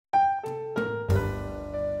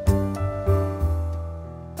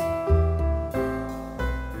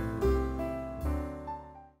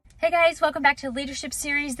Hey guys, welcome back to the Leadership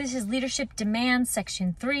Series. This is Leadership Demands,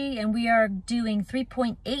 Section 3, and we are doing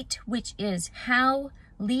 3.8, which is how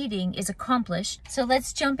leading is accomplished. So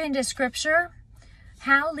let's jump into Scripture.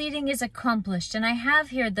 How leading is accomplished. And I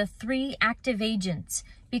have here the three active agents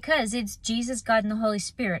because it's Jesus, God, and the Holy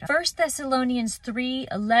Spirit. 1 Thessalonians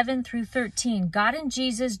 3:11 through 13, God and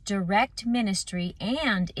Jesus direct ministry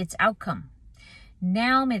and its outcome.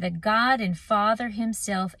 Now may the God and Father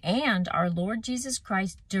himself and our Lord Jesus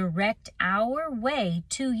Christ direct our way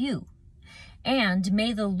to you. And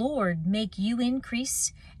may the Lord make you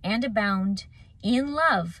increase and abound in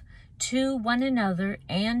love to one another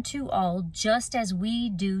and to all, just as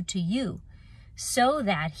we do to you, so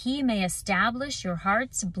that he may establish your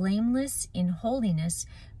hearts blameless in holiness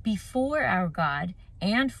before our God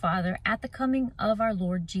and Father at the coming of our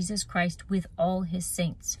Lord Jesus Christ with all his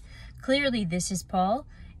saints. Clearly, this is Paul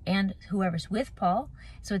and whoever's with Paul.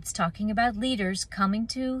 So it's talking about leaders coming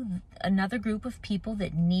to another group of people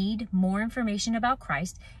that need more information about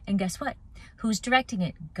Christ. And guess what? Who's directing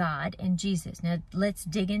it? God and Jesus. Now, let's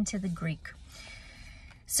dig into the Greek.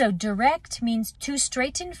 So direct means to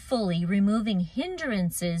straighten fully, removing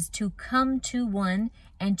hindrances to come to one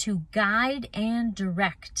and to guide and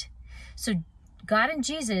direct. So God and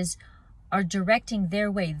Jesus are directing their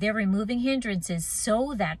way. They're removing hindrances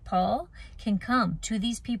so that Paul can come to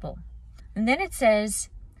these people. And then it says,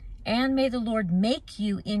 and may the Lord make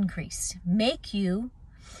you increase. Make you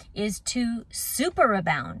is to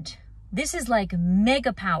superabound. This is like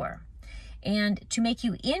mega power. And to make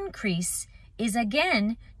you increase is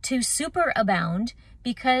again to superabound,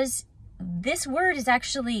 because this word is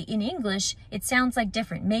actually in English, it sounds like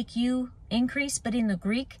different. Make you increase, but in the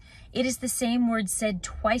Greek, it is the same word said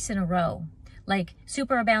twice in a row, like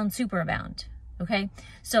superabound, superabound. Okay,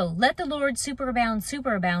 so let the Lord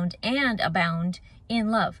superabound, and abound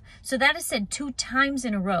in love. So that is said 2 times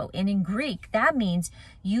in a row. And in Greek, that means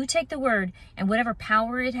you take the word and whatever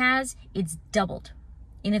power it has, it's doubled.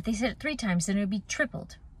 And if they said it 3 times, then it would be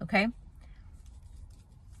tripled. Okay.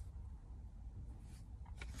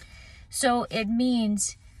 So it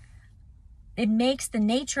means, it makes the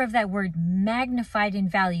nature of that word magnified in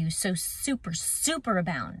value. So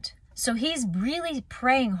superabound. So he's really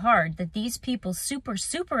praying hard that these people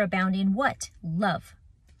superabound in what? Love.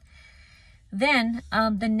 Then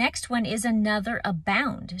the next one is another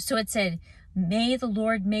abound. So it said, may the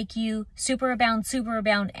Lord make you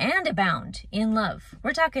superabound, and abound in love.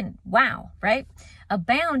 We're talking, wow, right?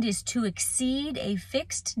 Abound is to exceed a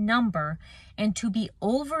fixed number and to be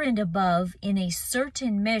over and above in a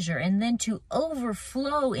certain measure, and then to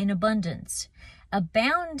overflow in abundance.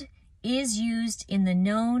 Abound is used in the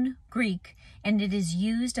known Greek, and it is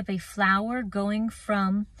used of a flower going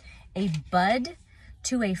from a bud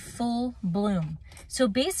to a full bloom. So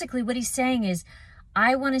basically what he's saying is,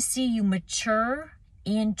 I want to see you mature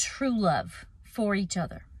in true love for each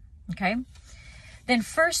other. Okay? Then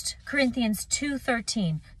 1 Corinthians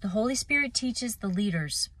 2:13, the Holy Spirit teaches the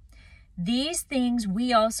leaders, these things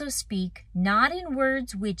we also speak, not in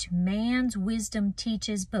words which man's wisdom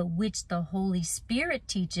teaches, but which the Holy Spirit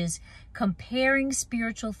teaches, comparing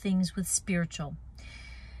spiritual things with spiritual.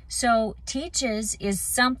 So teaches is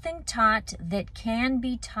something taught that can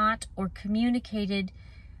be taught or communicated,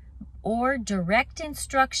 or direct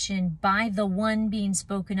instruction by the one being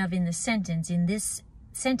spoken of in the sentence. In this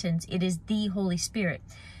sentence, it is the Holy Spirit.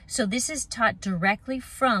 So this is taught directly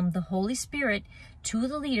from the Holy Spirit to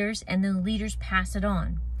the leaders, and then the leaders pass it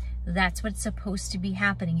on. That's what's supposed to be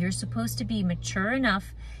happening. You're supposed to be mature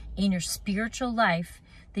enough in your spiritual life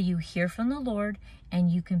that you hear from the Lord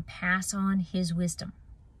and you can pass on his wisdom.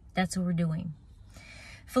 That's what we're doing.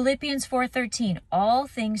 Philippians 4:13, all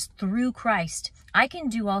things through Christ. I can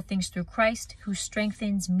do all things through Christ who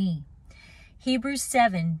strengthens me. Hebrews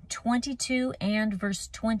 7:22 and verse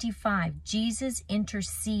 25, Jesus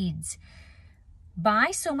intercedes.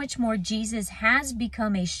 By so much more, Jesus has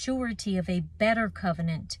become a surety of a better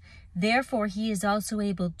covenant. Therefore, he is also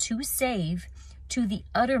able to save to the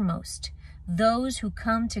uttermost those who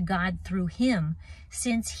come to God through him,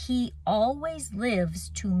 since he always lives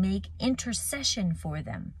to make intercession for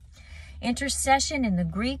them. Intercession in the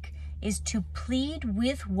Greek is to plead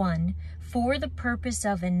with one for the purpose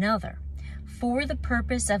of another, for the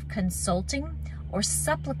purpose of consulting or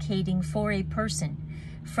supplicating for a person.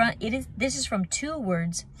 This is from 2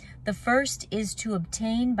 words. The first is to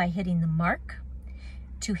obtain by hitting the mark,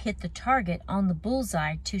 to hit the target on the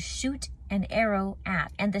bullseye, to shoot an arrow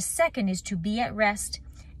at. And the second is to be at rest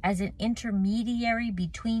as an intermediary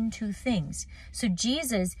between 2 things. So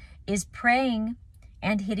Jesus is praying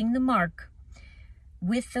and hitting the mark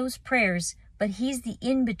with those prayers, but he's the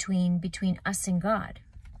in-between between us and God.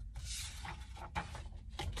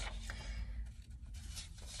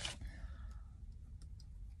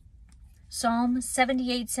 Psalm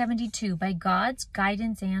 78:72, by God's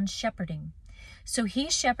guidance and shepherding. So he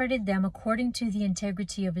shepherded them according to the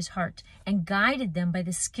integrity of his heart, and guided them by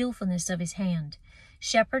the skillfulness of his hand.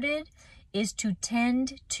 Shepherded is to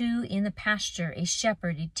tend to in the pasture, a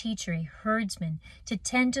shepherd, a teacher, a herdsman, to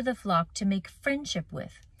tend to the flock, to make friendship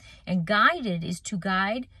with. And guided is to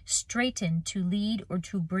guide, straighten, to lead, or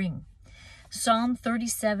to bring. Psalm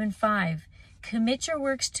 37:5, commit your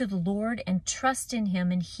works to the Lord and trust in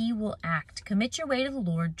him, and he will act. Commit your way to the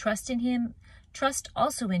Lord, trust in him, trust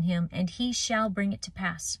also in him, and he shall bring it to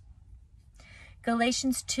pass.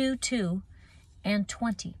 Galatians 2:2 and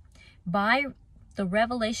 20, by the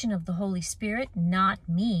revelation of the Holy Spirit, not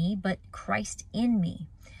me, but Christ in me.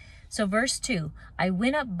 So verse 2, I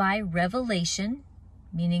went up by revelation,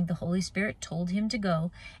 meaning the Holy Spirit told him to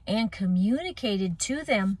go, and communicated to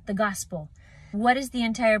them the gospel. What is the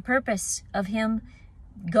entire purpose of him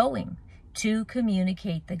going? To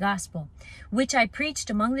communicate the gospel, which I preached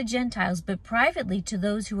among the Gentiles, but privately to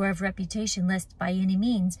those who are of reputation, lest by any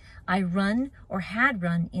means I run or had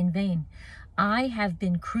run in vain. I have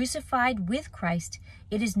been crucified with Christ.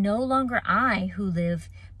 It is no longer I who live,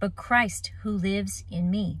 but Christ who lives in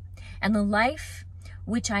me. And the life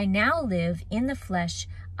which I now live in the flesh,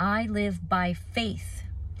 I live by faith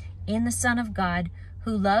in the Son of God,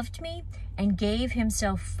 who loved me and gave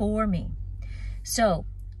himself for me. So,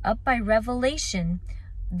 up by revelation,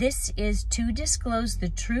 this is to disclose the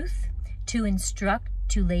truth, to instruct,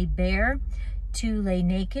 to lay bare, to lay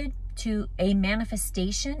naked, to a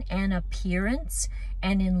manifestation, an appearance,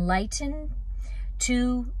 and enlighten,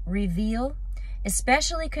 to reveal,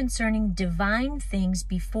 especially concerning divine things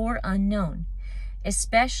before unknown,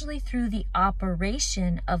 especially through the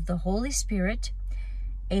operation of the Holy Spirit.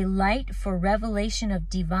 A light for revelation of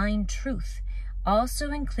divine truth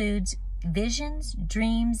also includes visions,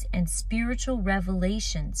 dreams, and spiritual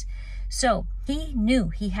revelations. So he knew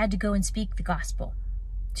he had to go and speak the gospel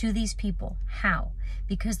to these people. How?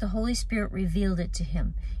 Because the Holy Spirit revealed it to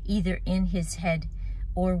him, either in his head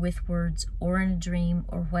or with words or in a dream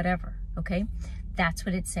or whatever. Okay? That's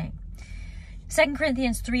what it's saying. 2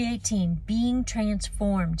 Corinthians 3:18, being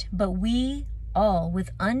transformed, but we all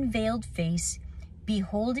with unveiled face,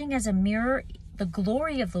 beholding as a mirror the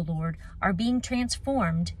glory of the Lord, are being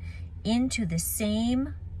transformed into the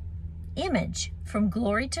same image from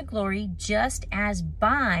glory to glory, just as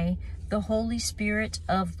by the Holy Spirit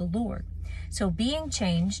of the Lord. So being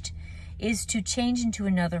changed is to change into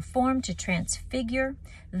another form, to transfigure.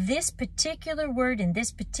 This particular word in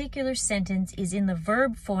this particular sentence is in the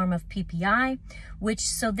verb form of PPI,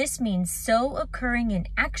 so this means so occurring in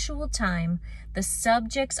actual time. The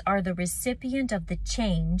subjects are the recipient of the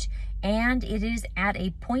change, and it is at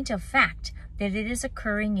a point of fact that it is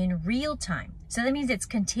occurring in real time. So that means it's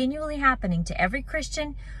continually happening to every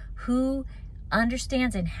Christian who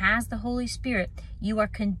understands and has the Holy Spirit. You are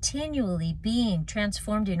continually being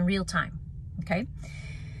transformed in real time. Okay?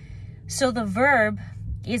 So the verb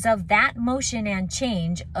is of that motion and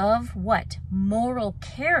change of what? Moral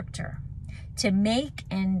character. To make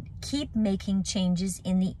and keep making changes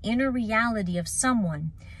in the inner reality of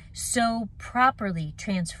someone. So properly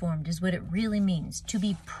transformed is what it really means, to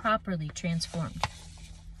be properly transformed.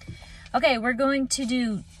 Okay, we're going to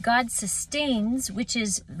do God sustains, which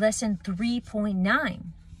is lesson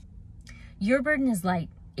 3.9. Your burden is light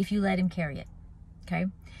if you let him carry it. Okay?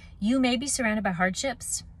 You may be surrounded by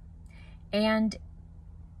hardships, and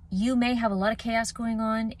you may have a lot of chaos going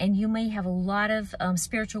on, and you may have a lot of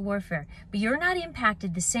spiritual warfare, but you're not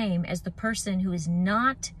impacted the same as the person who is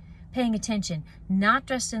not paying attention, not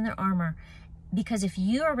dressed in their armor, because if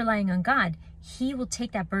you are relying on God, he will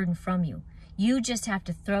take that burden from you. You just have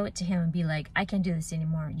to throw it to him and be like, I can't do this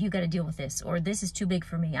anymore. You got to deal with this. Or this is too big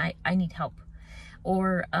for me. I need help.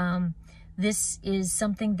 Or this is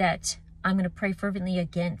something that I'm going to pray fervently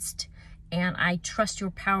against, and I trust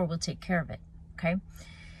your power will take care of it. Okay?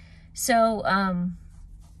 So,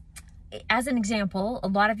 as an example, a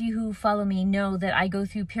lot of you who follow me know that I go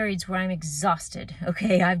through periods where I'm exhausted.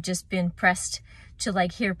 Okay? I've just been pressed to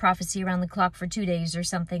like hear prophecy around the clock for 2 days or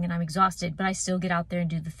something, and I'm exhausted, but I still get out there and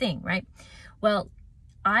do the thing, right? Well,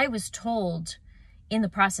 I was told in the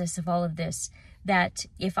process of all of this that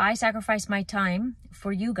if I sacrifice my time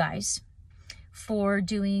for you guys, for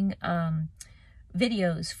doing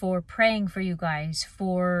videos, for praying for you guys,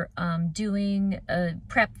 for doing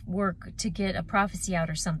prep work to get a prophecy out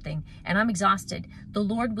or something, and I'm exhausted, the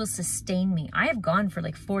Lord will sustain me. I have gone for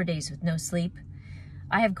like 4 days with no sleep.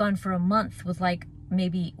 I have gone for a month with like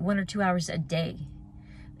maybe 1 or 2 hours a day.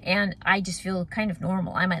 And I just feel kind of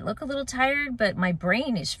normal. I might look a little tired, but my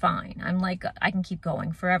brain is fine. I'm like, I can keep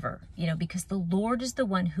going forever, you know, because the Lord is the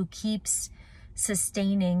one who keeps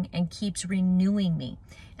sustaining and keeps renewing me.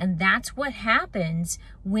 And that's what happens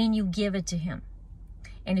when you give it to him.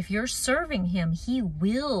 And if you're serving him, he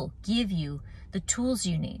will give you the tools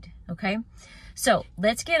you need, okay? So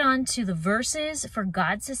let's get on to the verses for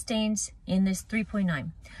God sustains in this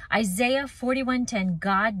 3.9. Isaiah 41:10,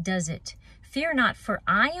 God does it. Fear not, for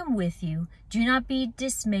I am with you. Do not be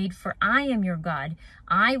dismayed, for I am your God.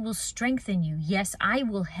 I will strengthen you. Yes, I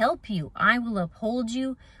will help you. I will uphold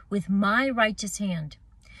you with my righteous hand.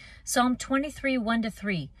 Psalm 23,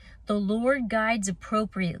 1-3. The Lord guides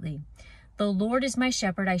appropriately. The Lord is my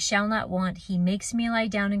shepherd, I shall not want. He makes me lie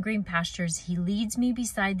down in green pastures. He leads me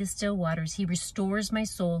beside the still waters. He restores my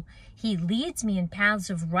soul. He leads me in paths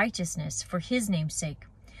of righteousness for his name's sake.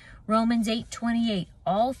 Romans 8:28,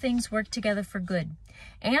 all things work together for good.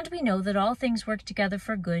 And we know that all things work together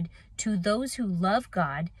for good to those who love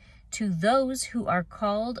God, to those who are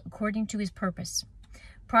called according to his purpose.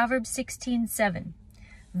 Proverbs 16:7,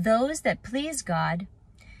 those that please God,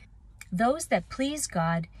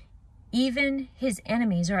 even his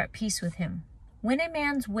enemies are at peace with him. When a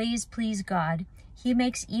man's ways please God, he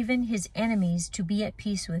makes even his enemies to be at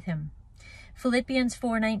peace with him. Philippians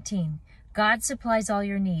 4:19, God supplies all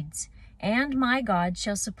your needs, and my God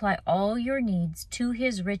shall supply all your needs to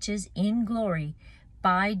his riches in glory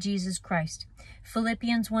by Jesus Christ.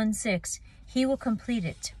 Philippians 1:6, he will complete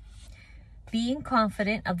it. Being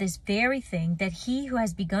confident of this very thing, that he who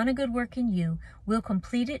has begun a good work in you will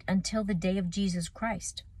complete it until the day of Jesus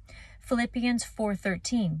Christ. Philippians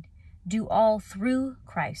 4:13, do all through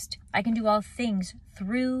Christ. I can do all things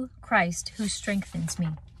through Christ who strengthens me.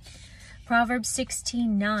 Proverbs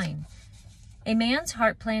 16:9, a man's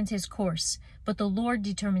heart plans his course, but the Lord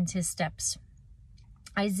determines his steps.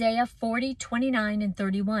 Isaiah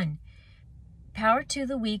 40:29-31, power to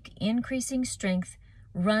the weak, increasing strength,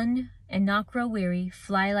 run and not grow weary,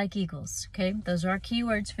 fly like eagles. Okay, those are our key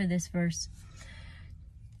words for this verse.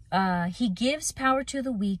 He gives power to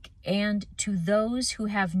the weak, and to those who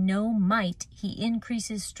have no might, he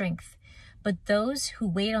increases strength. But those who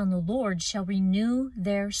wait on the Lord shall renew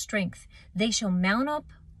their strength. They shall mount up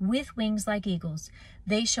with wings like eagles.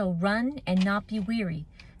 They shall run and not be weary.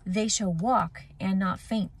 They shall walk and not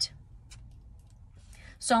faint.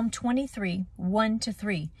 Psalm 23,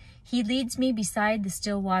 1-3. He leads me beside the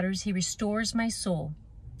still waters. He restores my soul.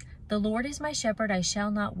 The Lord is my shepherd, I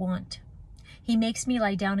shall not want. He makes me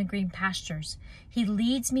lie down in green pastures. He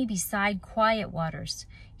leads me beside quiet waters.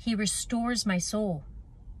 He restores my soul.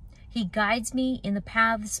 He guides me in the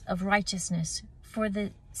paths of righteousness for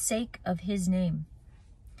the sake of his name.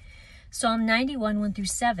 Psalm 91,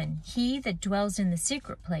 1-7. He that dwells in the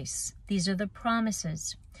secret place. These are the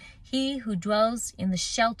promises. He who dwells in the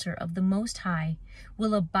shelter of the Most High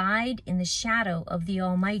will abide in the shadow of the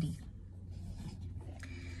Almighty.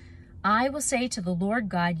 I will say to the Lord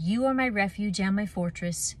God, you are my refuge and my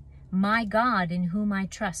fortress, my God in whom I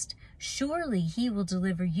trust. Surely he will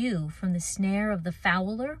deliver you from the snare of the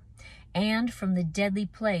fowler and from the deadly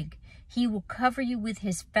plague. He will cover you with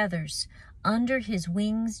his feathers. Under his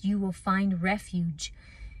wings you will find refuge.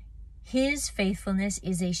 His faithfulness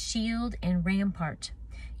is a shield and rampart.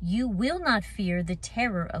 You will not fear the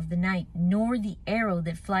terror of the night, nor the arrow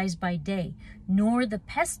that flies by day, nor the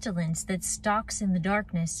pestilence that stalks in the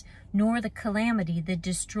darkness, nor the calamity that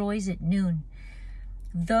destroys at noon.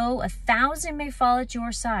 Though 1,000 may fall at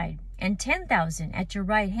your side, and 10,000 at your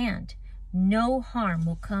right hand, no harm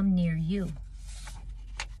will come near you.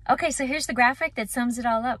 Okay, so here's the graphic that sums it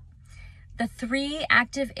all up. The three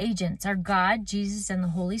active agents are God, Jesus, and the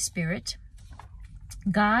Holy Spirit.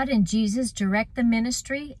 God and Jesus direct the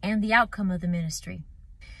ministry and the outcome of the ministry.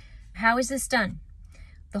 How is this done?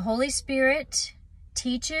 The Holy Spirit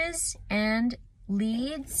teaches and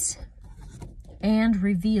leads and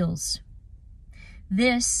reveals.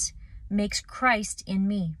 This makes Christ in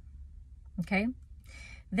me. Okay?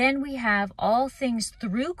 Then we have all things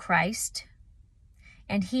through Christ,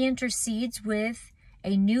 and he intercedes with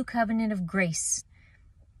a new covenant of grace.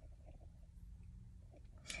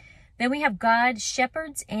 Then we have God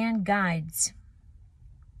shepherds and guides.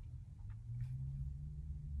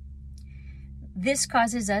 This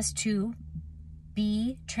causes us to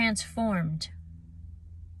be transformed.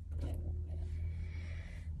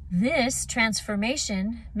 This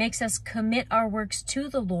transformation makes us commit our works to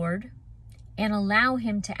the Lord and allow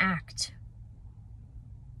him to act.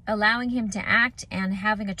 Allowing him to act and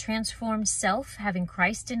having a transformed self, having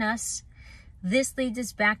Christ in us, this leads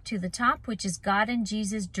us back to the top, which is God and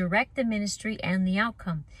Jesus direct the ministry and the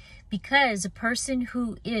outcome. Because a person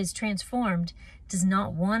who is transformed does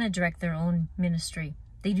not want to direct their own ministry.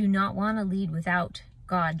 They do not want to lead without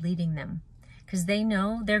God leading them, because they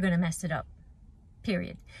know they're going to mess it up,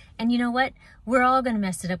 period. And you know what? We're all going to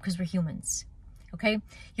mess it up because we're humans, okay?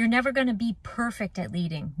 You're never going to be perfect at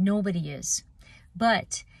leading. Nobody is.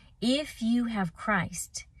 But if you have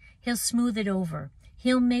Christ, he'll smooth it over.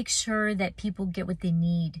 He'll make sure that people get what they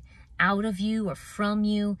need out of you or from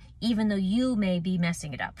you, even though you may be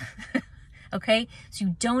messing it up. Okay? So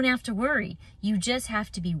you don't have to worry. You just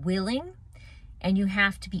have to be willing, and you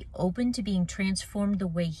have to be open to being transformed the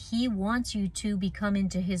way he wants you to become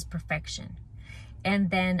into his perfection. And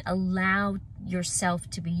then allow yourself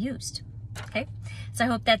to be used. Okay? So I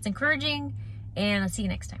hope that's encouraging, and I'll see you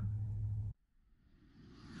next time.